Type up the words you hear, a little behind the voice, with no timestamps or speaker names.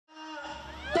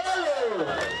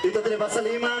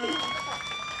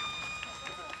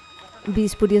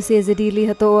Bispo Diocese Dili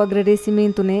hatou o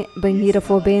agradecimento né, banhira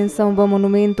for benção ao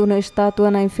monumento na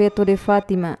Estatua Nain Feto de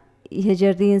Fatíma iha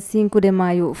jardim 5 de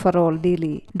Maiu Farol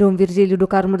Dili. Dom Virgílio do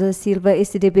Carmo da Silva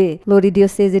SDB, Lori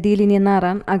Diocese Dili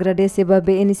Ninaran, agradece a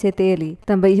BNCTL.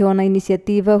 Também iha na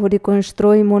iniciativa de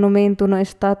construir monumento na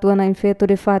Estatua Nain Feto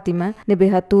de Fatíma, nebe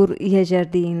hatur iha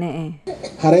jardim né.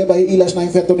 Hareba Ilhás Nain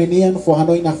Feto ninian for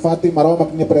Hanoi na Fatíma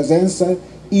maromak na presença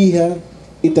iha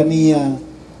itania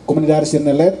comunidade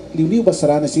Sirnelet, liu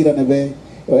basarana sira nebe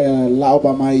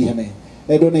lauba mai hane.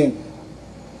 Edone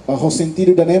o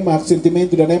sentido da nema, o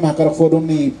sentimento da nema, cara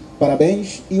fodoni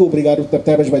parabéns e obrigado por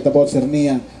teres vai tabot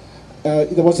sernia.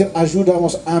 E tabot ser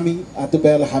ajudamos a mim a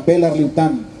tubela habelar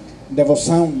liutan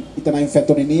devoção e na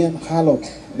infetonian halo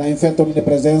na infetoni de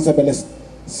presença beles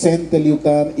sente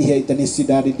liutan e a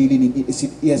necessidade dele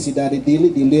e a cidade dele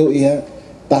de leu e a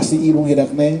tasi ibung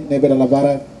hidakne nebera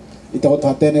labara. Então,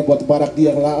 hatene buat barak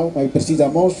dia lao, mas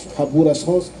precisamos haburas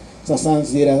hos sasan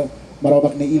zira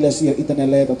marobak ni ilas ir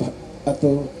itanele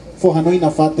atau forhanoi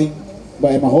na fatin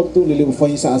ba emahotu lilibu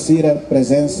foi sa asira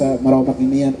presença marobak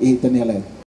nian e itanele.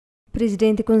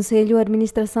 Presidente Conselho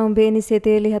Administração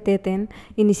BNCTL Hateten,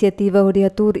 iniciativa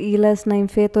Estatua Ilhás Nain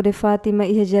Feto de Fatíma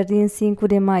iha jardim 5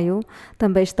 de Maio,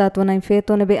 também Estatua Nain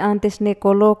Feto nebe antes ne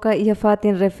coloca iha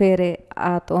fatin refere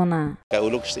a tona.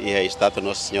 Uluk iha Estatua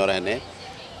Nossa Senhora né.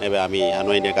 Ami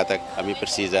Hanoi dia kata kami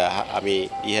precisa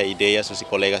ami iha ideia susi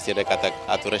colegas dia kata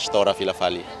atu restaura fila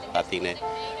fali katine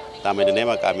também de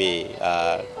nema kami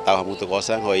tahu muito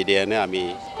kosang ho ideia ne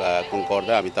ami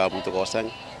concorda ami tahu muito kosang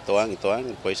toang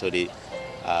depois so di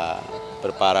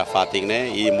prepara fating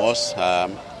ne e mos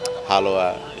halo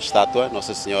estatua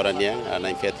Nossa Senhora nia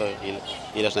Nain Feto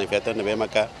Ilhás Nain Feto ne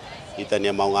maka kita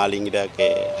nia mau ngaling da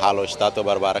ke halo estatua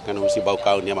barbara kan usi bau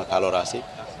kau nia mak halo rasi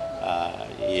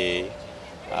e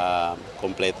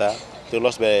completa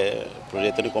todos os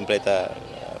projetos completa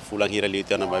fulang hira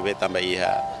liutan na babe também ia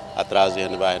atraso ia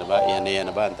na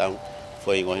ba então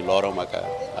foi em loro maka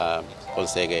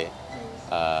consegue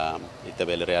e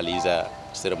também realiza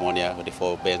cerimônia de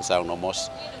for benção no mos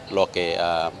lo que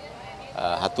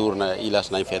hatur na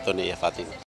Ilhás Nain Feto ne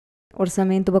Fatíma.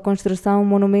 Orçamento para construção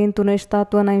monumento na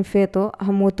Estatua Nain Feto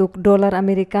hamutuk dólar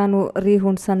americano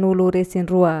rihun sanulu resin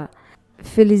rua.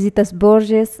 Felicitas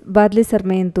Borges, Badli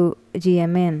Sarmento,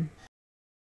 GMN.